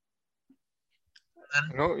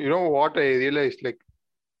 And You know what I realized? Like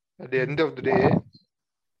at the end of the day,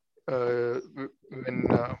 when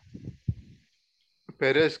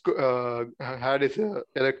Perez had his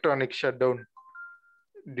electronic shutdown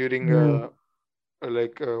during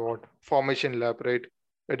what formation lap, right?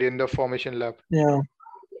 At the end of formation lap. Yeah.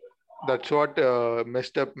 That's what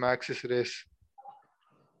messed up Max's race.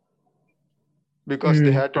 Because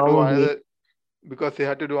they had to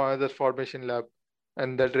do another formation lap,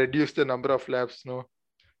 and that reduced the number of laps. No,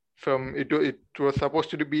 from it was supposed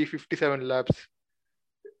to be 57 laps,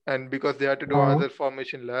 and because they had to do another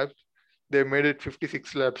formation laps, they made it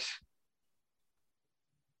 56 laps.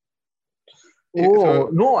 Oh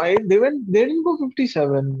no! They didn't go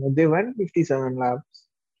 57. They went 57 laps.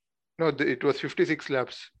 No, it was 56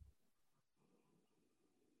 laps.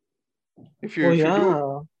 If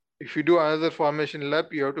you do another formation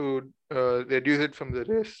lap, you have to reduce it from the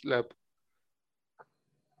race lap,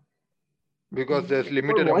 because there's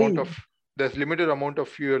limited amount of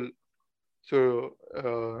fuel. So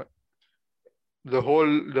the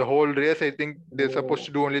whole race, I think they're supposed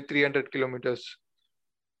to do only 300 kilometers,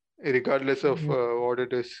 regardless of what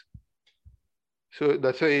it is. So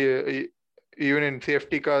that's why even in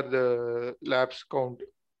safety car the laps count.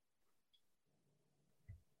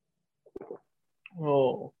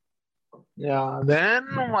 Oh, yeah. then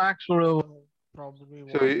Max would have probably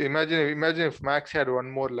won. So imagine if Max had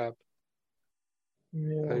one more lap.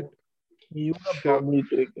 Yeah. Right? You would have probably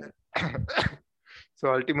taken.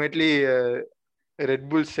 So ultimately, Red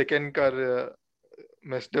Bull's second car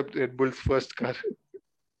messed up Red Bull's first car.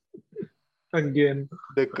 Again.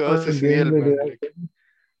 The curse is real, man. Like,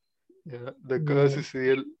 the curse is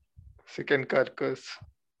real. Second car curse.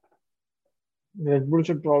 Red Bull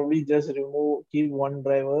should probably just keep one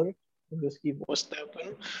driver, and just keep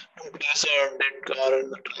Verstappen and place a dead car in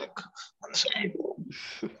the track on the side.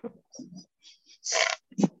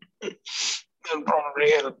 That'll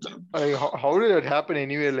probably help them. How did that happen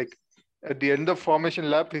anyway? Like at the end of formation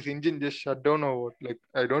lap, his engine just shut down or what? Like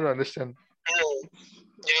I don't understand.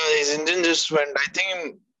 Yeah, his engine just went.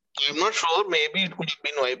 I'm not sure. Maybe it could have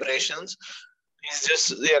been vibrations. He's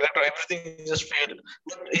just everything just failed.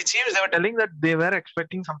 But it seems they were telling that they were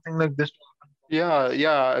expecting something like this to happen.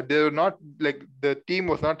 Yeah. They were not like the team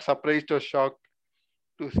was not surprised or shocked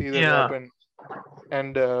to see that happen.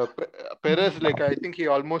 And Perez, like I think he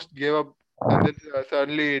almost gave up, and then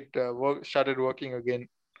suddenly it started working again.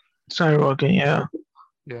 Started working, yeah.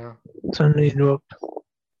 Yeah. Suddenly it worked.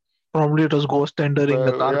 Probably it was ghost tendering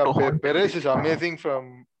the car to haunt. Perez is amazing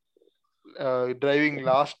from driving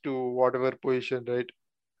last to whatever position, right?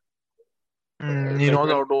 He knows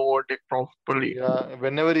how to overtake properly. Yeah,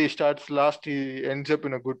 whenever he starts last, he ends up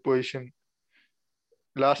in a good position.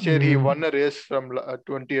 Last year, he won a race from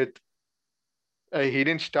 20th. He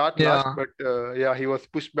didn't start last, but he was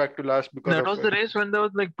pushed back to last because that was the race when there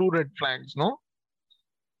was like 2 red flags, no?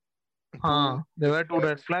 There were 2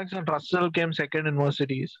 red flags, and Russell came second in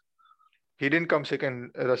Mercedes. He didn't come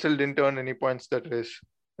second. Russell didn't earn any points that race.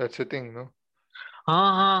 That's the thing, no?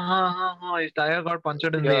 His tire got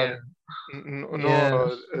punctured in the end.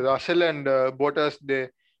 No, Russell and Bottas, they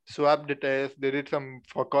swapped the tires. They did some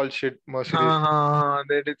fuck all shit, Mercedes.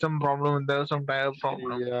 They did some problem. There was some tire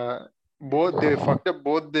problem. Yeah. They fucked up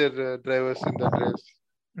both their drivers in that race.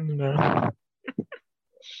 Yeah.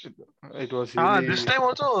 It was really... This time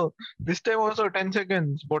also 10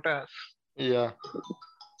 seconds, Bottas. Yeah,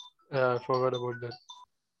 I forgot about that.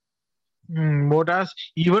 Bottas,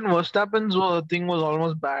 even Verstappen's thing was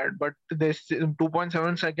almost bad, but this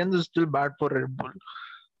 2.7 seconds is still bad for Red Bull.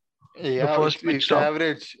 Yeah, it's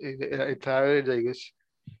average. It's average, I guess.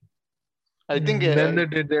 I think then they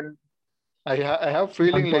did. Then I have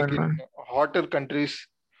feeling like in hotter countries,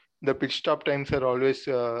 the pit stop times are always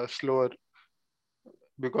slower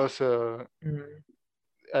because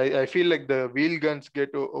I feel like the wheel guns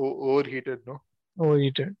get overheated, no?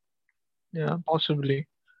 Overheated. Yeah, possibly.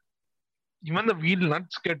 Even the wheel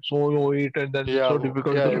nuts get so overheated that it's so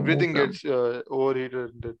difficult to everything remove gets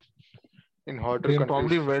overheated in hotter countries. They can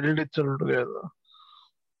probably weld itself together.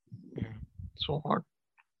 Yeah. So hot.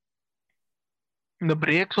 The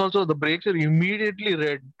brakes are immediately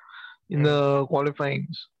red in the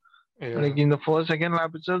qualifyings. Yeah. Like in the first, second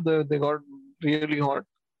lap itself, they got really hot.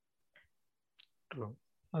 True.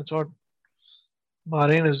 That's what.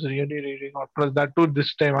 Bahrain is really, really hot. Plus that too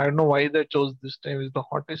this time. I don't know why they chose this time. It's the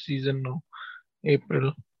hottest season now.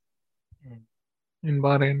 April. In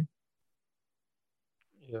Bahrain.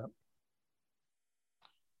 Yeah.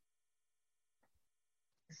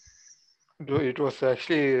 It was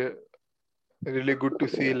actually really good to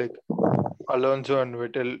see like Alonso and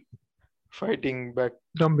Vettel fighting back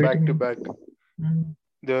to back.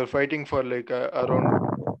 They were fighting for like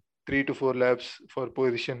around 3 to 4 laps for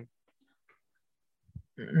position.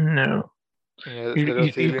 No. Yeah,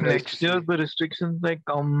 if next year the restrictions like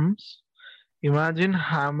comes, imagine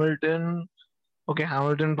Hamilton. Okay,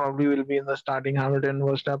 Hamilton probably will be in the starting. Hamilton,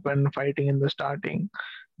 Verstappen fighting in the starting.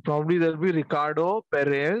 Probably there'll be Ricardo,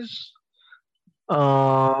 Perez,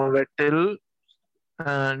 Vettel,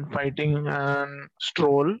 and fighting, and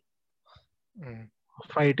Stroll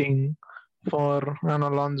fighting for an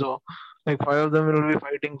Alonso. Like 5 of them will be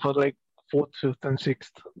fighting for like 4th, 5th, and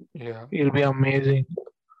 6th. Yeah, it'll be amazing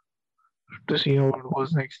to see how it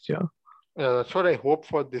goes next year. Yeah, that's what I hope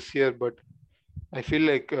for this year, but I feel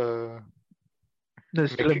like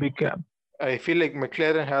there's still a big gap. I feel like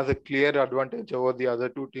McLaren has a clear advantage over the other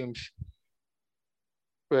 2 teams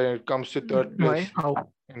when it comes to 3rd place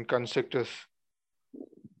in constructors.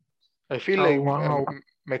 I feel like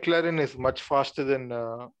McLaren is much faster than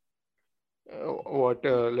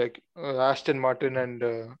Aston Martin and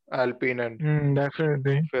Alpine and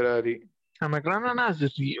definitely Ferrari. And McLaren has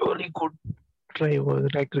really good drivers.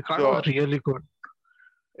 Like Ricardo was really good.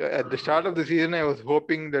 At the start of the season, I was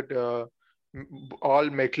hoping that all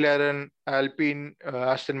McLaren, Alpine,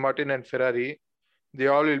 Aston Martin, and Ferrari, they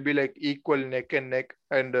all will be like equal neck and neck,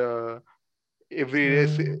 and every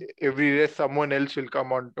race, someone else will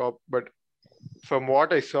come on top. But from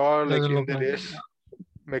what I saw, like in the race,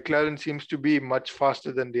 McLaren seems to be much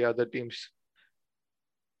faster than the other teams.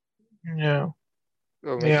 Yeah.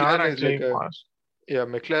 So McLaren is like fast. Yeah,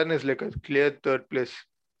 McLaren is like a clear 3rd place.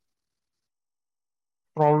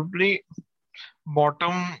 Probably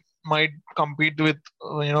bottom might compete with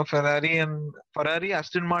Ferrari,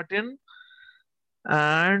 Aston Martin,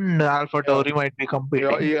 and Alpha Yeah. Tauri might be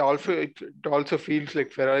competing. It also feels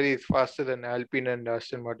like Ferrari is faster than Alpine and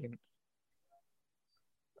Aston Martin.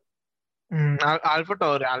 Alpha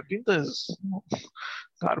Tauri, Alpine is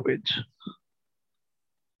garbage.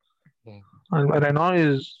 Alfa Renault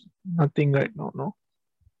is nothing right now, no?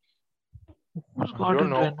 Who's got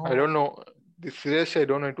in I Renault? don't know. This race, I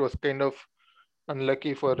don't know. It was kind of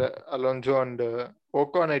unlucky for Alonso and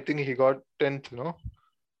Ocon. I think he got 10th, no?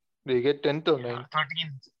 Did he get 10th or 9th?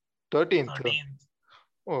 13th. 13th.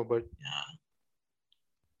 Oh, but Yeah.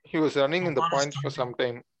 he was running in the Ocon is points for 13th. some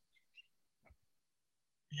time.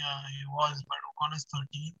 Yeah, he was, but Ocon is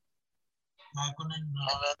 13th. Raikkonen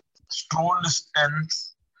 11th. Stroll is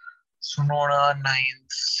 10th. Tsunoda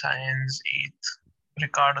 9th. Sainz 8th.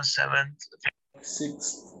 Ricciardo 7th.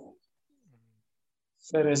 6th.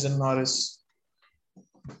 Perez and Norris.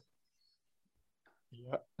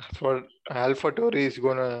 Yeah, for Alpha Tauri is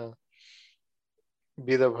gonna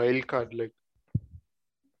be the wild card. Like,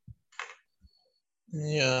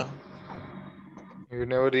 Yeah. you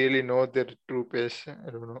never really know their true pace. I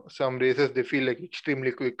don't know. Some races they feel like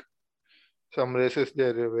extremely quick. Some races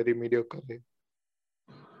they're very mediocre.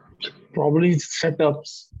 Probably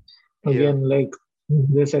setups. Again, like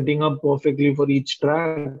they're setting up perfectly for each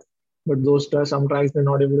track, but those tracks, some tracks they're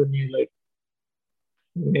not able to nail it.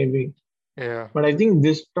 Maybe. Yeah. But I think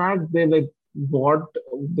this track they like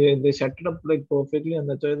they set it up like perfectly, and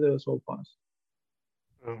that's why they were so fast.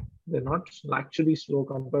 They're not actually slow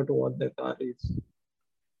compared to what their car is.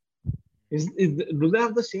 Do they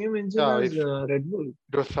have the same engine as Red Bull?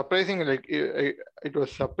 It was surprising. Like it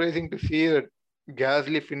was surprising to see that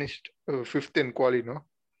Gasly finished 5th in quali. No.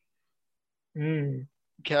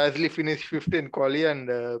 Gasly finished 5th in quali and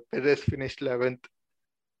Perez finished 11th.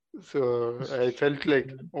 So I felt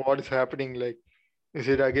like, what is happening? Like, is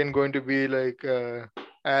it again going to be like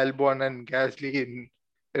Albon and Gasly in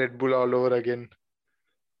Red Bull all over again?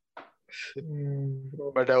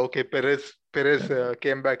 But okay, Perez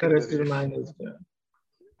came back. Perez still managed.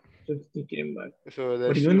 He came back. So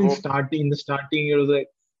but even in the starting, it was like,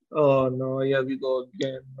 oh no, here we go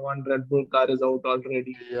again. One Red Bull car is out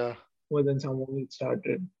already. Yeah. Well, then someone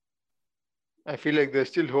started. I feel like there's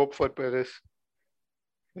still hope for Perez.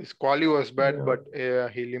 His quali was bad, but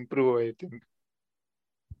he'll improve, I think.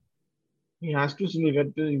 He has to still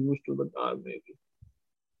get used to the car, maybe.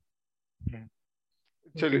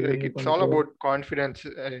 So, like, it's all about confidence.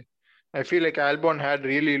 I feel like Albon had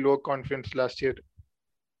really low confidence last year.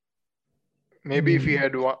 Maybe if he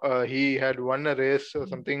had won a race or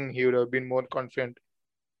something, he would have been more confident.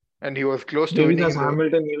 And he was close to winning. Maybe the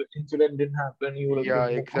Hamilton incident didn't happen. He would have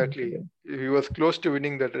been exactly. Confident. He was close to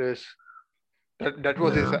winning that race. That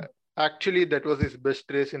was his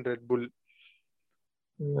best race in Red Bull.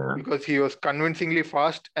 Yeah. Because he was convincingly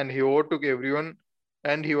fast and he overtook everyone,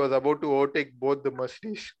 and he was about to overtake both the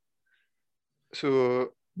Mercedes.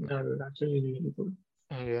 So that's actually really good.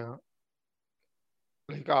 Yeah.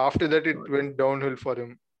 Like after that, it went downhill for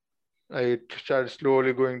him. It started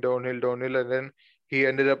slowly going downhill, and then he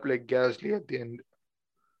ended up like Gasly at the end.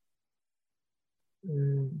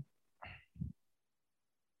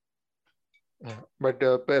 Yeah. But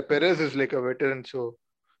Perez is like a veteran, so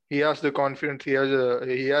he has the confidence. He has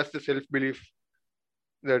the self belief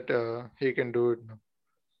that he can do it now.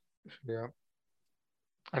 Yeah,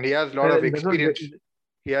 and he has a lot of experience.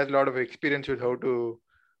 He has a lot of experience with how to,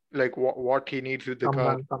 like, what he needs with the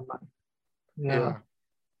car. Come back. Yeah.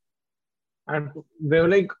 And they were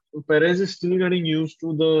like, Perez is still getting used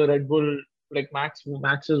to the Red Bull, like Max's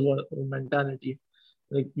mentality.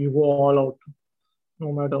 Like you go all out,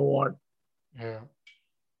 no matter what. Yeah.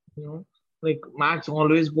 You know, like Max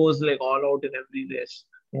always goes like all out in every race.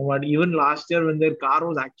 But even last year when their car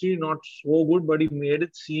was actually not so good, but he made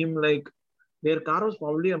it seem like their car was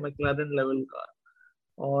probably a McLaren level car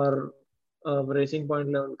or a Racing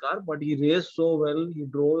Point level car, but he raced so well, he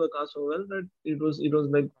drove the car so well that it was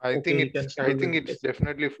like I think it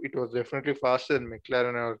was definitely faster than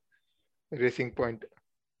McLaren or Racing Point.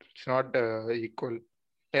 It's not equal.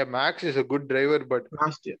 Yeah, Max is a good driver, but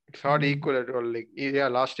last year it's not equal at all. Like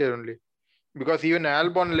last year only, because even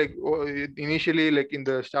Albon, like initially, like in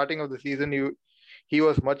the starting of the season, he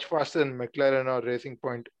was much faster than McLaren or Racing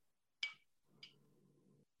Point.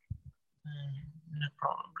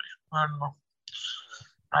 Probably. I don't know.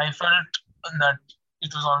 I felt that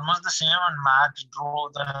it was almost the same and Max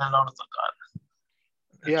drove the hell out of the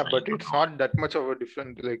car. Yeah, but it's not that much of a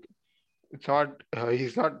difference. Like, it's not.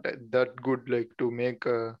 He's not that good. Like to make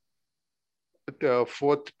the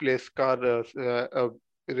 4th place car a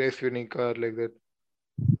race winning car like that.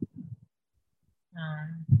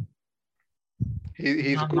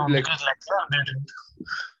 He's No, good. no, Like because Leclerc didn't.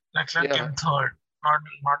 Leclerc yeah, came third. Not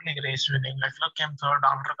like race winning. Leclerc came third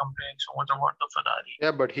after complaining so much about the Ferrari.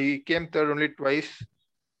 yeah, but he came third only twice,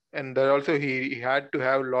 and there also he had to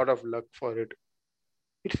have a lot of luck for it.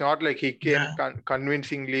 It's not like he came Yeah.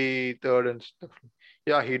 convincingly third and stuff.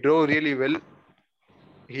 Yeah, he drove really well.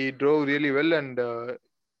 And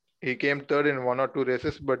he came third in one or two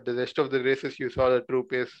races. But the rest of the races, you saw the true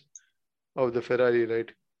pace of the Ferrari,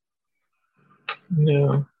 right?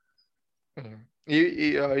 Yeah.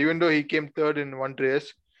 Even though he came third in one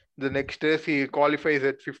race, the next race he qualifies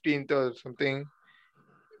at 15th or something,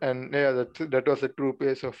 and yeah, that was the true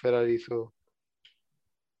pace of Ferrari. So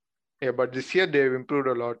yeah, but this year they've improved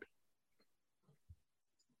a lot.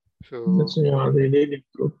 So They did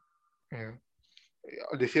improve. yeah,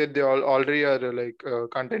 this year they already are like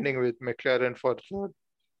contending with McLaren for third.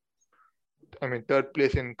 I mean, third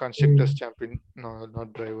place in constructors champion. No,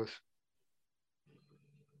 not drivers.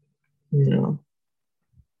 Yeah.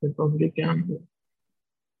 They probably can.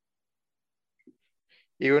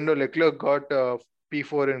 Even though Leclerc got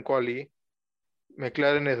P4 in quali,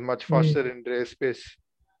 McLaren is much faster in race pace.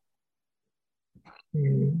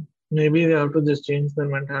 Maybe they have to just change their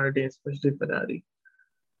mentality, especially Ferrari.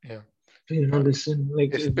 Yeah. Listen,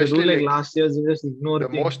 like if they do Especially like last year, they just ignore the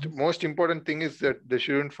things. most important thing is that they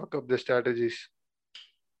shouldn't fuck up the strategies.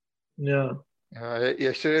 Yeah.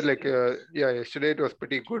 Yesterday, yesterday it was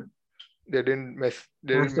pretty good. They didn't mess.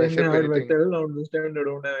 They Last didn't mess time they up had anything. Vettel, now this time they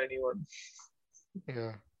don't have anyone.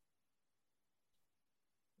 Yeah.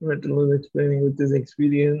 Vettel was explaining with his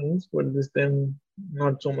experience, but this time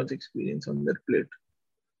not so much experience on their plate.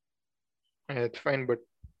 Yeah, it's fine, but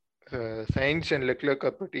Sainz and Leclerc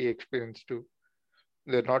are pretty experienced too.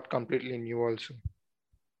 They're not completely new also.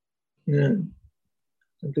 Yeah.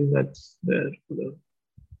 I think that's there.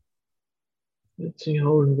 Let's see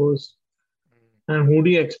how it goes. And who do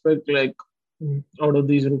you expect, like, out of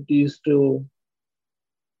these rookies to,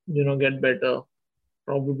 get better?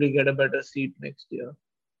 Probably get a better seat next year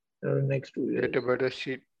or next 2 years. Get a better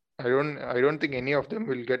seat. I don't think any of them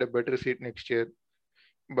will get a better seat next year.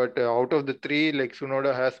 But out of the three, like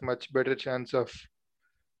Tsunoda has much better chance of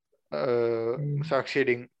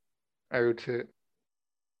succeeding, I would say.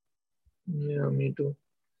 Yeah, me too.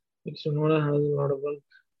 Like Tsunoda has a lot of fun.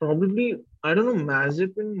 Probably, I don't know,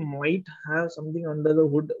 Mazepin might have something under the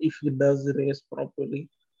hood if he does the race properly,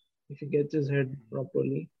 if he gets his head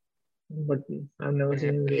properly. But I've never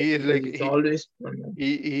seen him race He is because like it's always fun.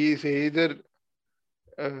 he is either.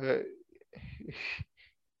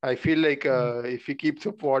 I feel like if he keeps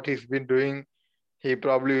up what he's been doing, he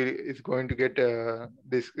probably is going to get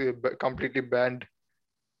this completely banned.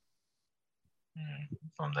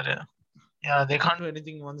 From the yeah, they can't do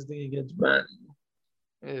anything once they get banned.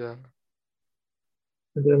 Yeah.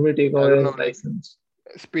 They may take away his license.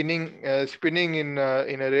 Spinning in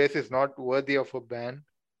a race is not worthy of a ban,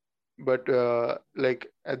 but like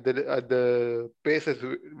at the paces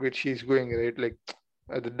which he's going, right? Like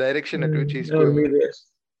at the direction at which he's going.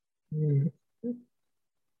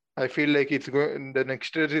 I feel like the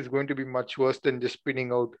next race is going to be much worse than just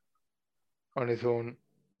spinning out on his own.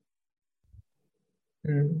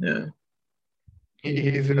 Yeah.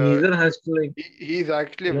 He's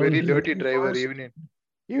actually a very dirty driver.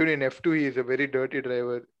 Even in F2, he is a very dirty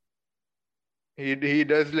driver. He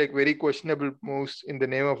does like very questionable moves in the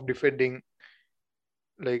name of defending,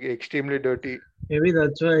 like extremely dirty. Maybe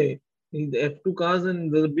that's why the F2 cars,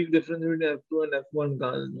 and there's a big difference between F2 and F1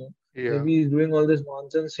 cars. Yeah. Maybe he's doing all this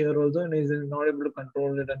nonsense here also, and he's not able to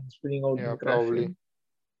control it and spinning out and crashing. Probably.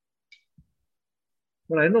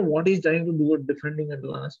 But I don't know what he's trying to do with defending at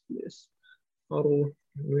last place, or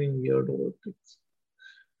doing weird overtakes.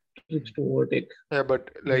 Tricks to overtake. Yeah, but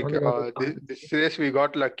like this race, we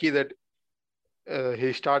got lucky that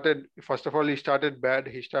he started. First of all, he started bad.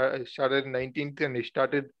 He started 19th, and he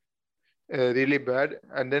started really bad.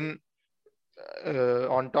 And then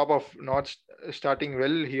on top of not starting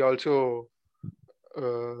well, he also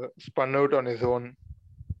spun out on his own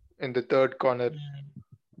in the third corner.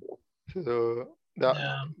 So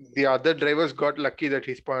the other drivers got lucky that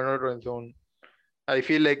he spun out on his own. I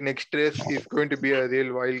feel like next race is going to be a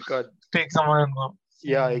real wild card. Take someone and go.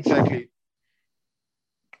 Yeah, exactly.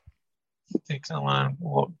 Take someone and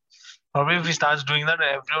go. Probably if he starts doing that,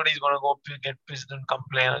 everybody's gonna go get pissed and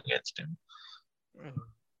complain against him.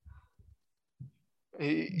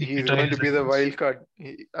 He's going to be the wild card.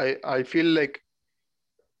 I feel like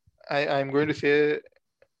I'm going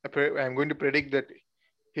to predict that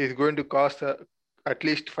he's going to cost at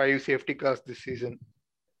least 5 safety cars this season.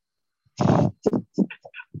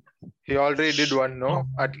 He already did one,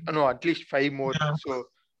 at least 5 more. Yeah. So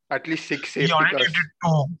at least 6 He safety already cars. did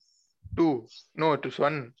two. Two. No, it was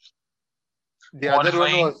one. The other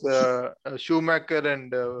one Qualifying. was Schumacher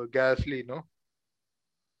and Gasly, no?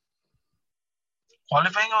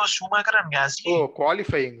 Qualifying was Schumacher and Gasly. Oh,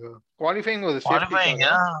 qualifying. Qualifying was a safety Qualifying, car.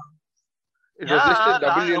 Huh? yeah. It was just a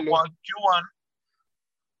double Yeah, yellow. Q1.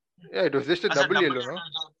 Yeah, it was just a I said double yellow, no?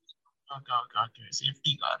 Okay.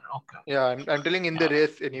 Safety car. Okay. Yeah, I'm telling in the Yeah.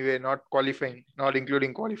 race anyway, not qualifying, not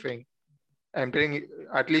including qualifying. I'm telling you,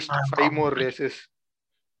 at least And 5 more probably. races.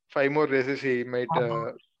 5 more races he might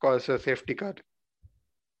cause a safety car.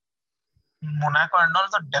 Monaco and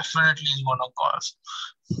also definitely is going to cause.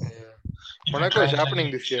 Yeah. If Monaco it is tries happening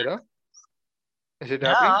like this year, huh? Is it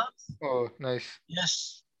Yeah. happening? Oh, nice.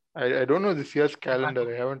 Yes. I don't know this year's calendar.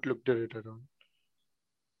 I haven't looked at it around.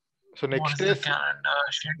 So What next is the race, calendar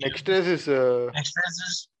schedule? next race is Next race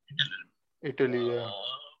is Italy.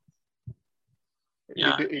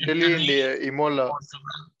 Yeah. Italy and Imola.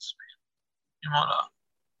 Portugal, Spain. Imola.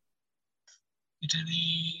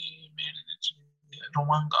 Italy,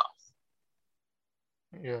 Romanga.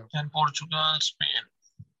 Yeah. And Portugal, Spain.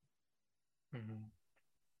 Mhm.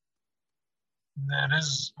 There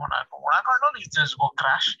is Monaco. Monaco, I don't think just go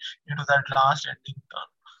crash into that last ending turn.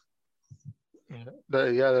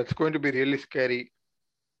 Yeah, that's going to be really scary.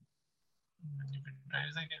 If it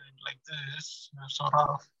drives like this, sort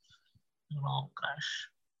of, crash.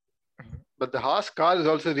 But the Haas car is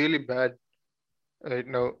also really bad right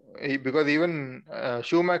now because even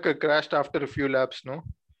Schumacher crashed after a few laps, no?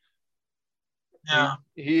 Yeah.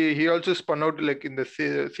 He also spun out like in the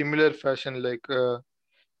similar fashion, like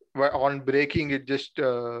on braking it just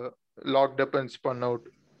locked up and spun out.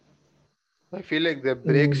 I feel like the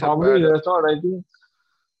brakes are Probably bad. that's not.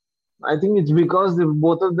 I think it's because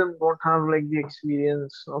both of them don't have like the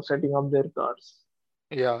experience of setting up their cars.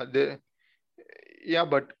 Yeah,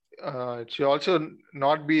 but it should also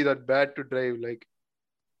not be that bad to drive. Like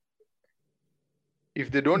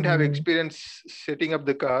if they don't have experience setting up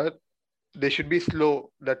the car, they should be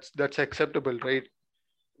slow. That's acceptable, right?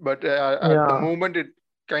 But at the moment, it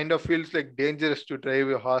kind of feels like dangerous to drive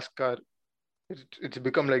a Haas car. It's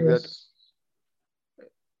become like that.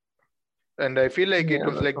 And I feel like it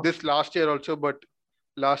was like this last year also, but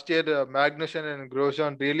last year Magnussen and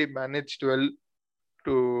Grosjean really managed well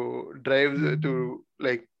to drive to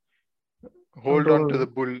like hold on to the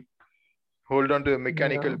bull, hold on to the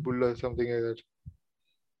mechanical bull or something like that.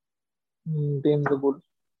 Tame the bull.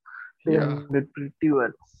 Tamed it pretty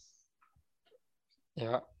well.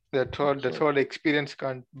 Yeah, that's what experience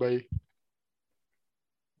can't buy.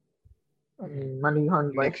 Money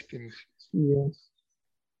can't buy experience.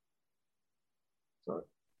 So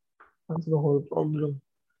that's the whole problem.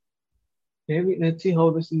 Maybe let's see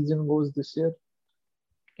how the season goes this year.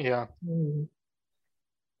 Yeah.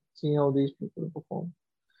 See how these people perform.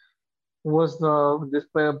 Was this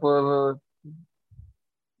paper?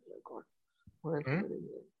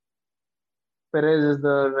 Perez is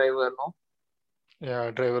the driver, no?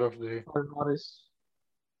 Yeah, driver of the day. Or Norris.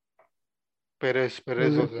 Perez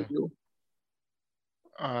was there.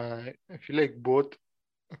 I feel like both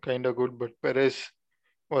kind of good, but Perez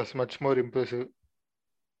was much more impressive.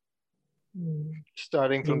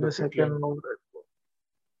 Starting from the second of Red Bull.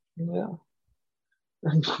 Yeah.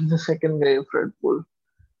 And the second guy of Red Bull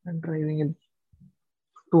and driving it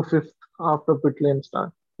to fifth after pit lane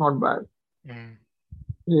start. Not bad.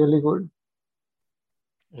 Really good.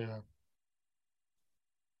 Yeah.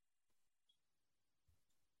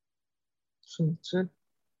 So that's it.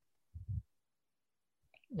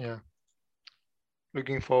 Yeah.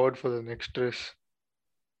 Looking forward for the next race.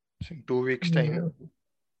 It's in 2 weeks' time.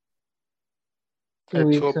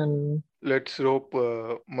 Let's hope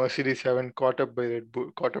Mercedes haven't caught up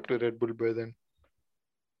to Red Bull by then.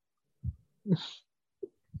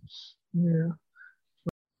 Yeah.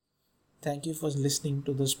 Thank you for listening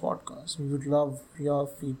to this podcast. We would love your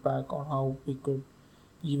feedback on how we could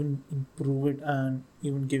even improve it and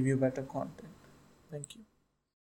even give you better content. Thank you.